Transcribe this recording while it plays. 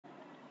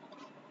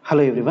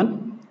Hello everyone.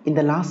 In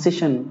the last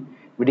session,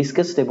 we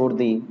discussed about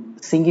the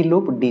single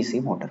loop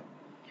DC motor.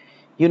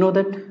 You know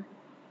that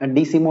a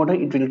DC motor,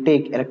 it will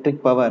take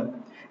electric power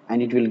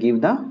and it will give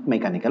the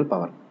mechanical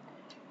power.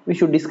 We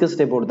should discuss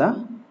about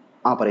the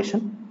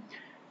operation,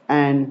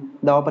 and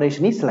the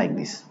operation is like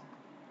this.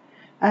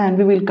 And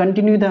we will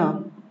continuing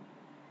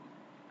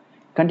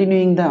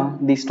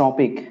this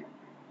topic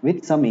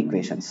with some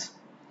equations.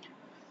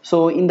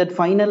 So in that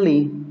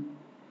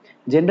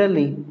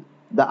generally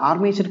the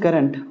armature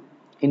current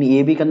in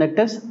AB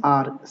conductors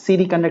or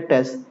CD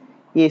conductors,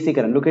 AC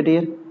current. Look at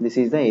here, this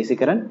is the AC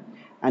current,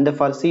 and the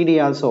for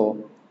CD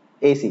also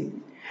AC.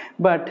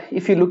 But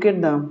if you look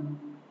at the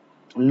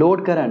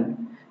load current,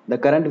 the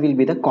current will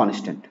be the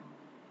constant.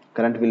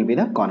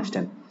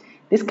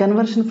 This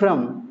conversion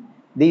from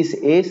this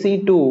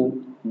AC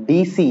to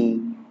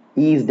DC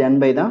is done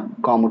by the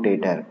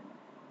commutator.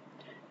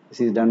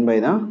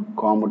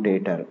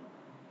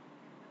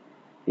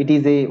 It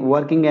is a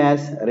working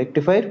as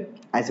rectifier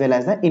as well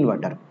as the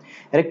inverter.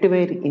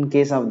 Rectifier in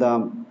case of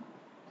the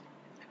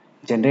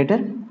generator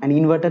and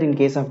inverter in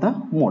case of the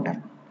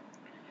motor.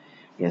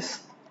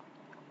 Yes.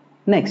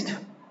 Next,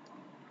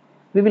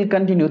 we will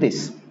continue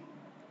this.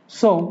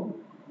 So,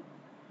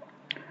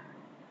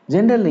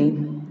 generally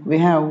we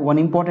have one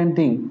important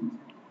thing,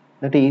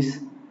 that is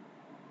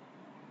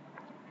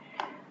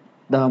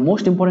the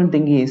most important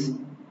thing is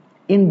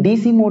in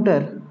DC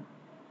motor.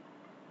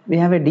 We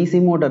have a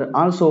DC motor,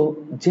 also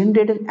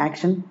generator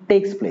action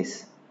takes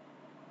place.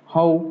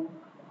 How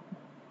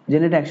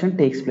generator action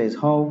takes place?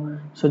 How?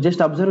 So just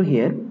observe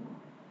here,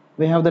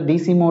 we have the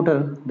DC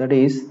motor, that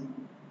is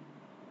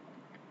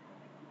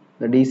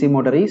the DC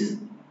motor is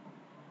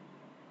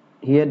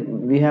here.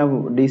 We have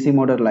DC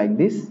motor like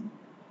this,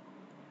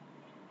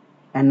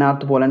 and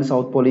north pole and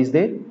south pole is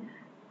there,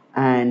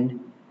 and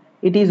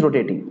it is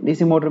rotating.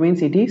 DC motor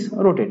means it is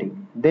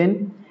rotating.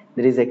 Then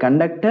there is a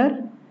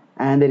conductor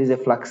and there is a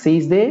flux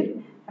is there,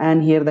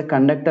 and here the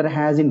conductor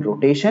has in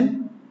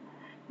rotation.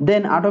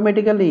 Then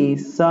automatically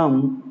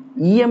some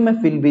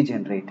EMF will be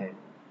generated,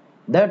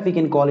 that we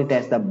can call it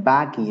as the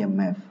back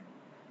EMF.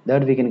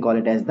 That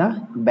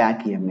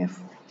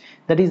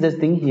is the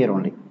thing here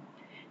only.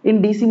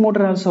 In DC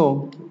motor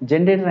also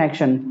generator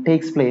action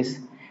takes place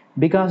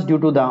because due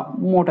to the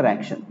motor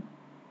action.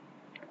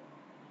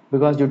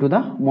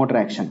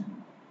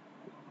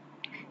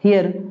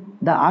 Here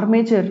the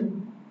armature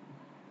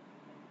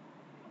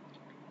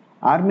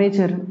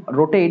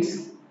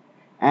rotates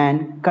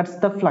and cuts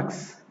the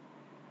flux.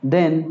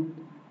 Then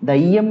the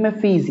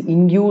EMF is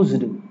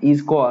induced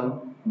is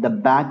called the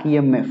back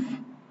EMF.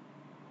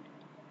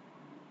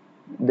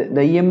 The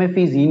EMF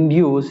is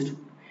induced.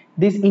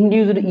 This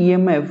induced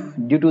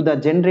EMF due to the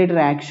generator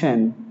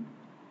action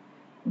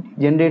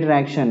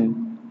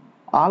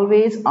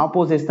always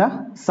opposes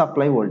the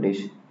supply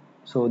voltage.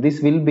 So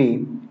this will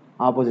be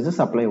opposes the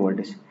supply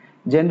voltage.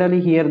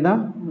 Generally here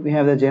we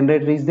have the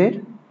generator is there.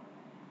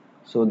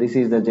 So this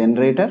is the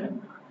generator,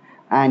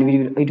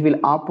 and it will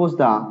oppose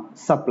the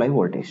supply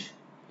voltage.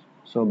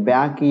 So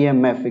back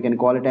EMF, we can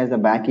call it as the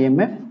back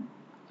EMF.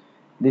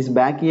 This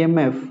back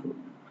EMF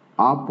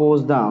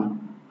opposes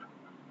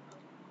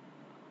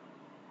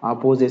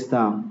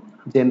the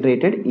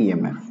generated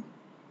EMF.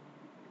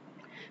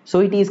 So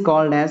it is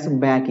called as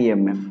back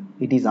EMF.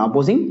 It is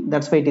opposing,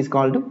 that's why it is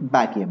called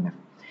back EMF.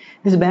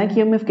 This back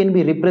EMF can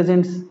be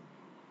represents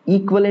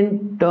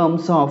equivalent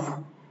terms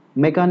of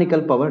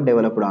mechanical power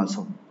developed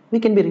also. We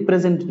can be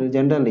represented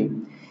generally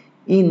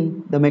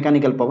in the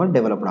mechanical power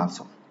developed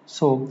also.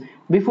 So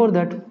before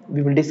that,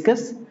 we will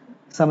discuss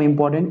some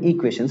important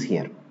equations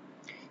here.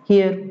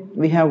 Here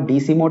we have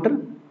DC motor.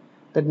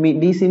 That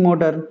means DC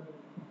motor,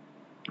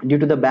 due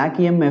to the back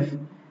EMF,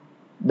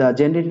 the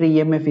generated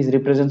EMF is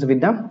represented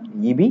with the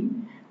EB,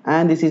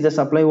 and this is the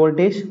supply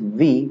voltage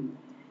V.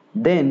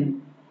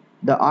 Then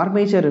the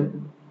armature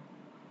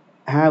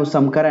have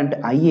some current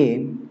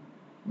IA.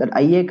 That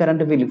IA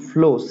current will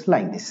flows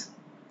like this.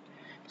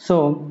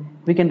 So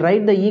we can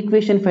write the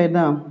equation for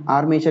the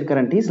armature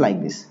current is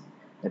like this.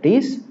 That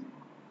is,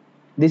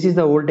 this is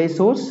the voltage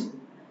source,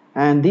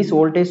 and this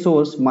voltage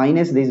source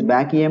minus this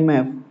back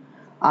EMF,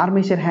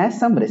 armature has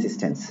some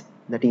resistance,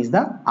 that is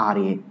the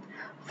RA.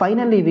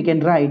 Finally we can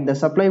write the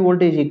supply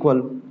voltage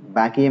equal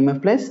back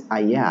EMF plus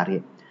IA RA.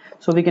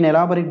 So we can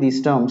elaborate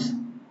these terms.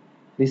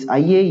 This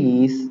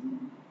IA is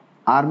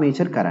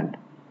armature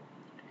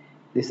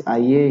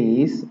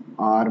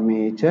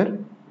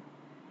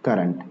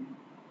current.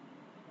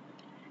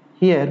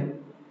 Here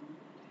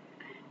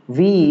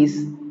V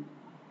is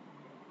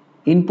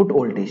input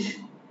voltage,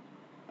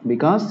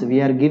 because we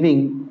are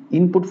giving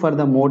input for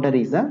the motor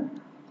is the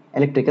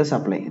electrical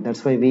supply,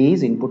 that's why V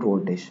is input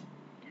voltage,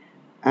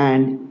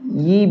 and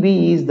EB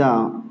is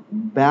the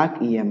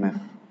back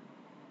EMF.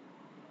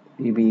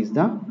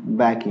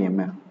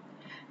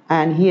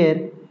 And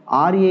here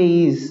RA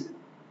is,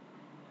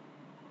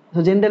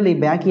 so generally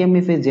back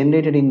EMF is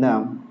generated in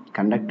the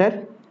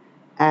conductor,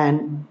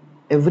 and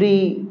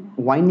every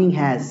winding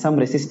has some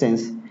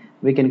resistance.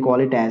 We can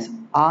call it as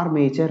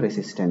armature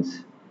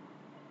resistance.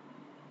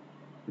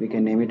 We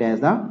can name it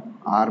as the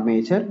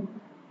armature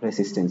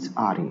resistance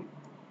Ra.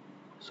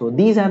 So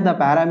these are the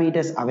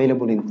parameters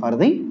available in for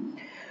the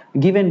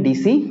given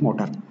DC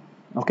motor.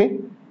 Okay.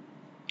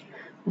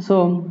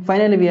 So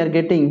finally we are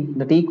getting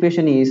that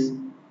equation is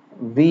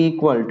V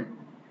equal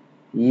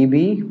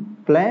EB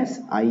plus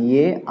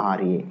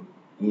IARA.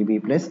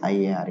 EB plus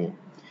IARA.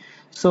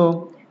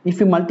 So if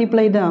you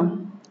multiply the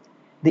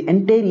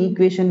entire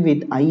equation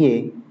with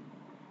IA,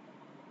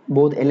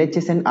 both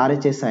LHS and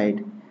RHS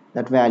side,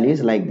 that value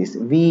is like this: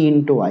 V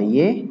into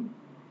IA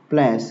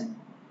plus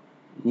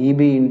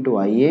EB into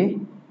IA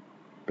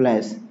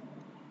plus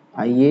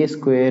IA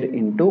square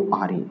into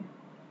RA.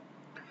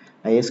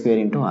 IA square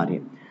into RA.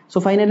 So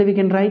finally we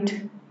can write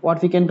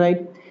what we can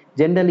write.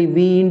 Generally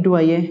V into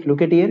IA,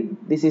 look at here,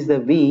 this is the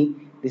V,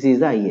 this is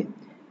the IA.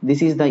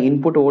 This is the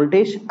input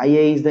voltage,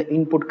 IA is the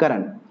input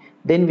current.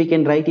 Then we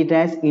can write it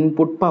as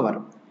input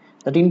power.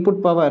 That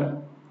input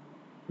power,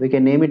 we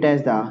can name it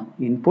as the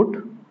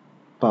input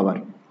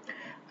power.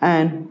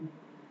 And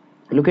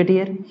look at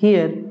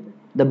here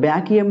the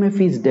back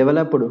EMF is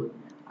developed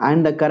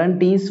and the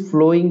current is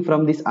flowing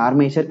from this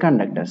armature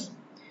conductors.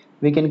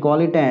 We can call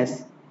it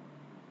as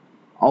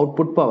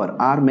output power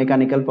or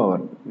mechanical power.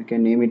 We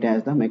can name it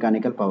as the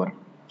mechanical power.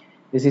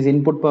 This is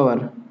input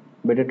power,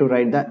 better to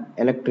write the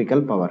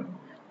electrical power.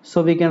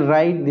 So we can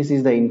write this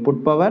is the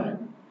input power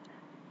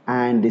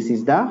and this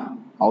is the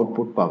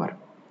output power.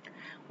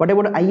 What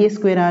about IA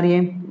square RA?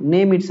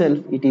 Name itself,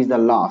 it is the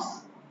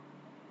loss.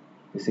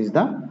 This is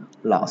the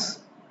loss.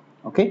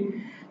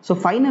 Okay. So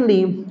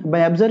finally, by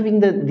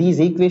observing these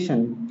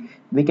equation,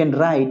 we can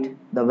write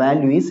the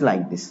value is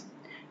like this.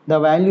 The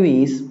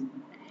value is,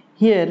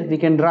 here we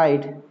can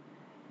write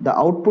the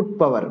output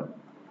power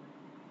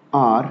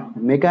or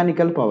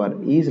mechanical power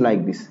is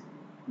like this.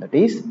 That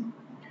is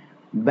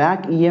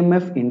back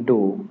EMF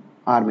into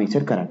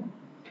armature current.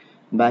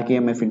 Back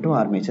EMF into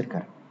armature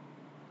current.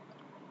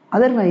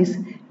 Otherwise,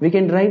 we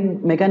can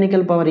write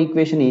mechanical power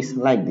equation is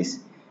like this.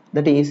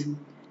 That is,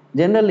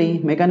 generally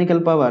mechanical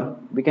power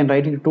we can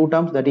write in two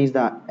terms, that is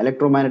the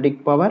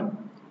electromagnetic power,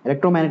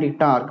 electromagnetic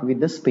torque with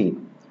the speed.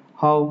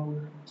 How?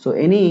 So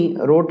any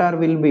rotor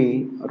will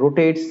be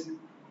rotates,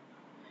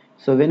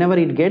 so whenever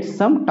it gets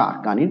some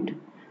torque on it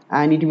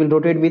and it will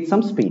rotate with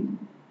some speed.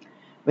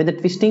 When the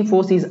twisting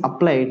force is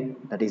applied,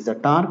 that is the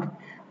torque,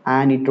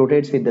 and it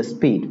rotates with the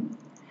speed.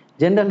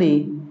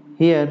 Generally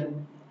here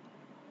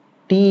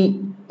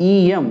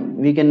TEM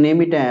we can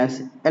name it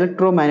as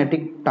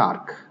electromagnetic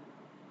torque.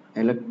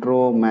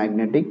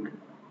 Electromagnetic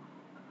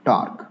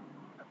torque.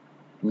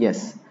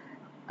 Yes.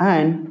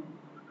 And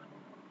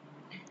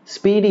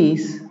speed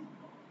is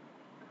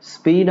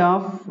speed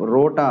of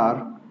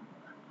rotor,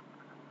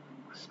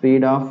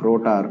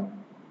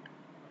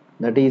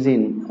 that is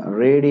in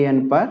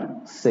radian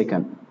per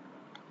second.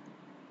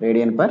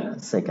 Radian per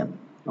second.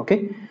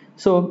 Okay.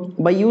 So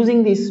by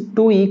using these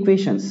two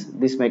equations,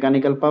 this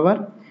mechanical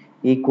power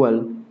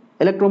equal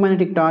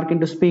electromagnetic torque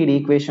into speed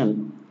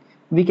equation,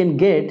 we can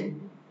get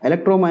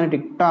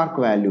electromagnetic torque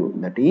value,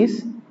 that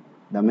is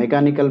the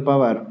mechanical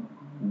power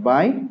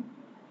by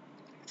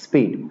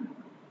speed.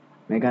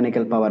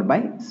 Mechanical power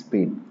by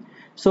speed.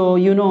 So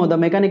you know the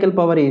mechanical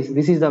power is,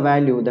 this is the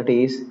value, that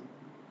is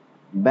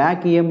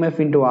back EMF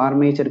into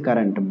armature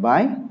current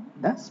by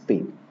the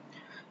speed.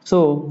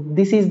 So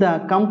this is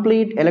the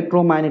complete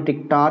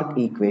electromagnetic torque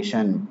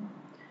equation.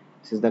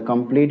 This is the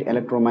complete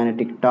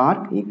electromagnetic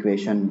torque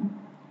equation.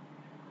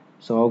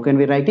 So how can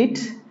we write it?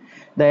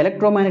 The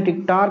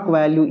electromagnetic torque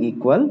value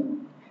equal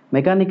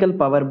mechanical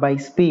power by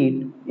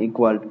speed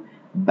equal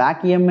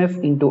back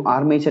EMF into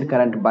armature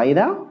current by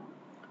the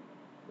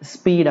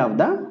speed of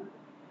the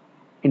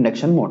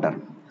induction motor.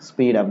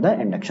 Speed of the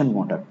induction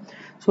motor.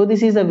 So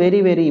this is a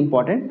very, very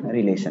important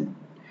relation.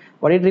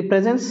 What it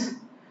represents?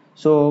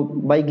 So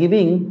by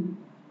applying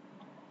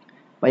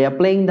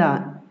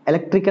the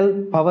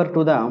electrical power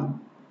to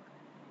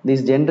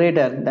this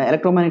generator, the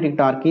electromagnetic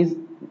torque is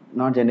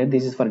not generated.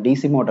 This is for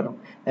DC motor.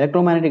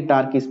 Electromagnetic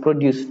torque is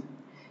produced.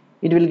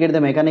 It will get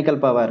the mechanical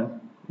power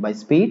by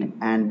speed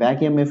and back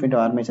EMF into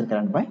armature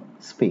current by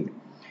speed.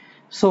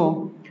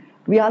 So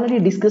we already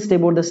discussed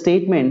about the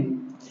statement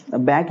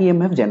back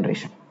EMF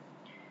generation.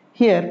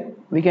 Here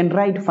we can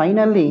write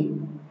finally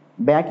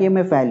back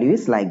EMF value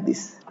is like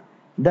this.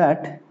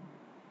 That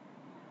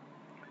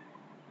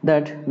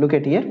look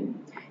at here.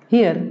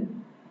 Here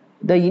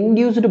the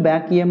induced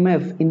back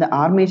EMF in the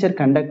armature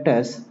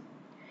conductors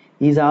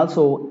is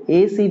also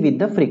AC with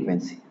the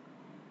frequency.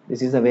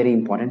 This is a very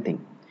important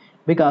thing,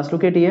 because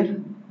look at here,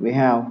 we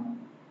have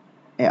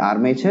a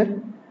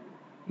armature,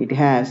 it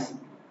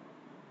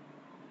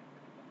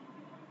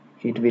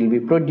will be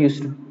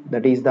produced,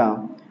 that is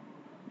the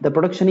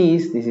production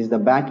is, this is the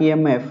back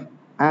EMF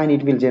and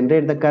it will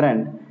generate the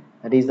current,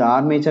 that is the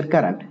armature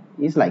current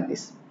is like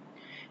this.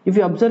 If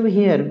you observe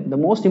here, the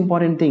most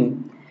important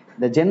thing,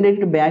 the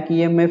generated back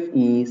EMF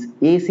is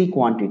AC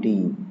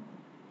quantity.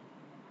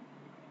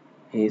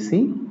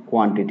 AC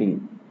quantity.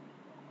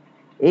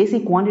 AC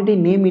quantity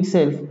name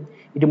itself,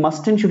 it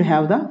must and should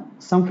have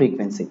some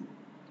frequency.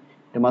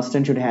 It must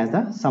and should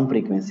have some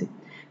frequency.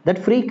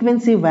 That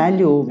frequency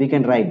value, we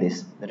can write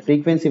this, that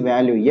frequency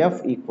value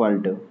F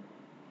equal to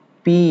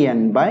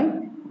Pn by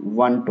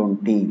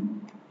 120.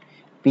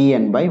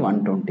 Pn by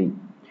 120.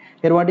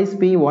 Here what is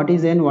P, what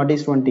is N, what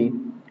is 20?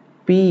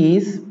 P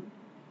is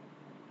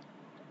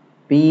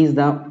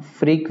the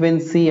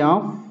frequency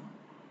of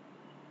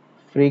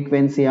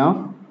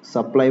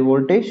supply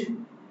voltage.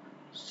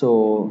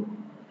 So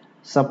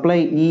supply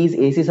is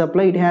AC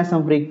supply, it has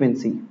some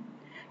frequency,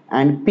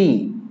 and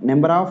P,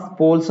 number of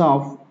poles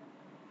of,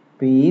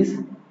 P is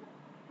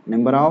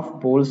number of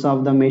poles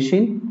of the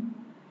machine,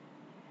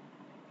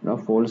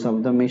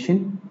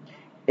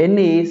 N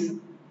is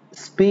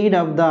speed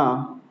of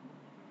the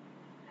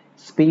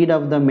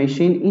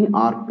machine in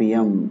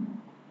RPM,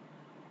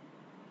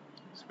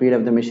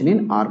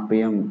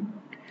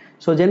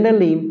 So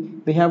generally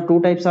we have two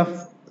types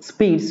of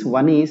speeds.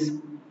 One is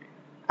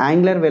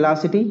angular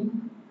velocity,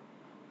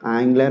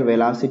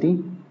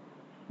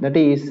 that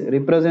is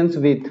represents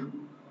with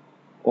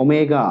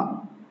omega,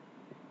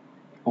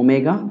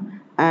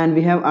 and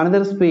we have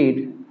another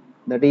speed,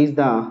 that is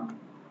the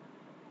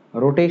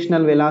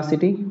rotational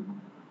velocity,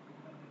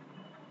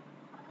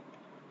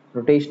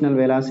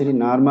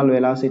 normal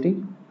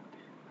velocity,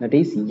 that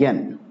is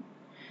N.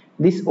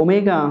 This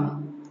omega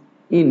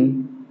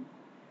in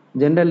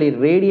generally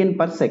radian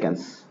per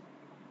seconds.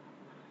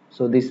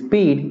 So the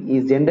speed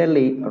is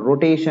generally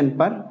rotation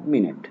per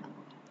minute.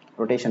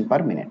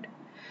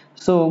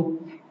 So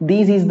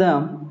these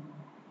are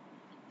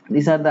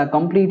the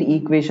complete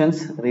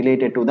equations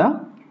related to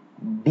the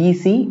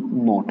DC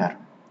motor.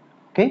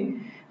 Okay.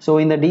 So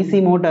in the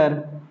DC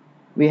motor,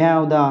 we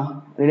have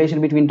the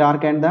relation between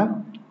torque and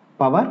the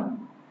power,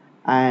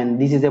 and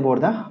this is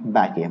about the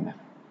back EMF.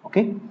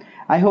 Okay.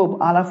 I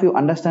hope all of you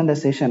understand the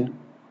session.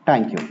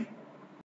 Thank you.